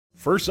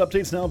First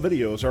Updates Now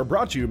videos are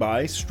brought to you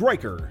by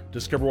Stryker.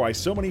 Discover why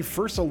so many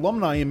First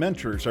alumni and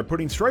mentors are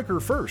putting Stryker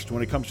first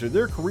when it comes to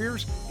their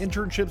careers,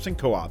 internships, and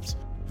co-ops.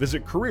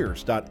 Visit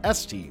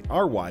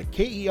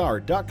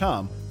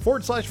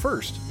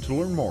careers.stryker.com/first to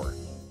learn more.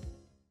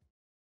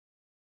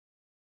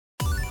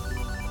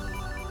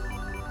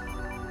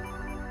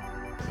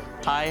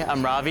 Hi,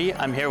 I'm Ravi.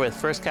 I'm here with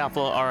First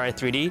Capital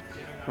Ri3D.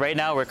 Right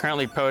now we're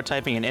currently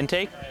prototyping an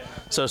intake.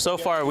 So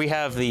far we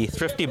have the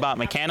Thrifty Bot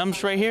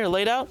Mecanums right here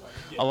laid out,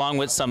 along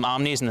with some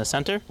Omnis in the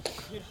center.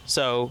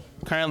 So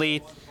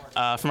currently,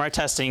 from our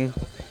testing,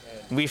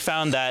 we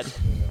found that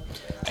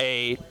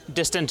a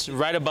distance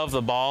right above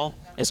the ball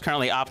is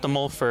currently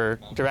optimal for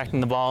directing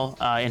the ball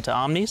into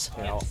Omnis.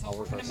 Yeah, I'll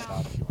work on the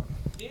stop if you want.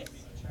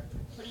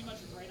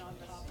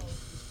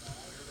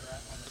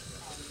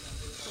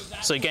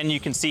 So again, you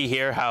can see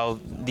here how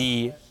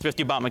the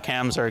Thrifty Bot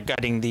Mecanums are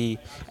guiding the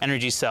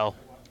energy cell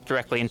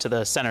directly into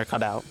the center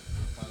cutout.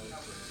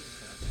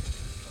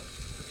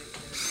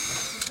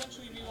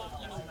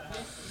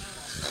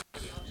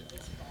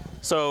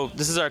 So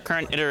this is our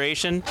current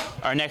iteration.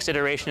 Our next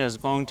iteration is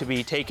going to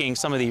be taking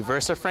some of the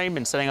Versa frame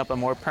and setting up a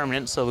more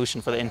permanent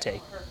solution for the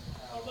intake.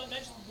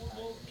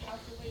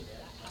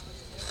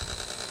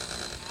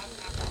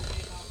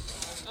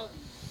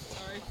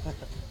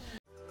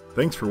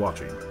 Thanks for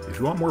watching. If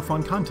you want more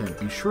fun content,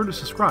 be sure to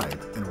subscribe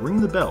and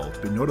ring the bell to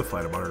be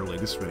notified about our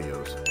latest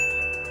videos.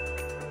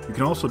 You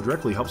can also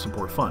directly help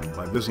support Fun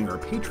by visiting our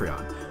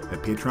Patreon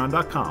at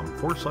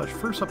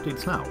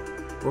patreon.com/firstupdatesnow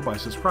or by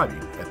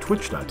subscribing at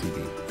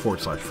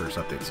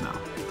twitch.tv/firstupdatesnow.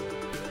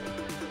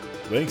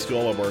 Thanks to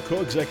all of our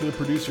co-executive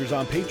producers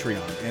on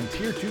Patreon and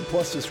Tier 2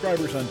 Plus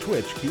subscribers on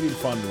Twitch, keeping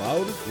Fun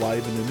loud,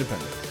 live, and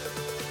independent.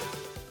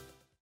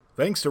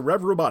 Thanks to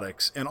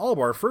Robotics and all of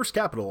our First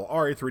Capital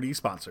Ri3D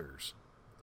sponsors.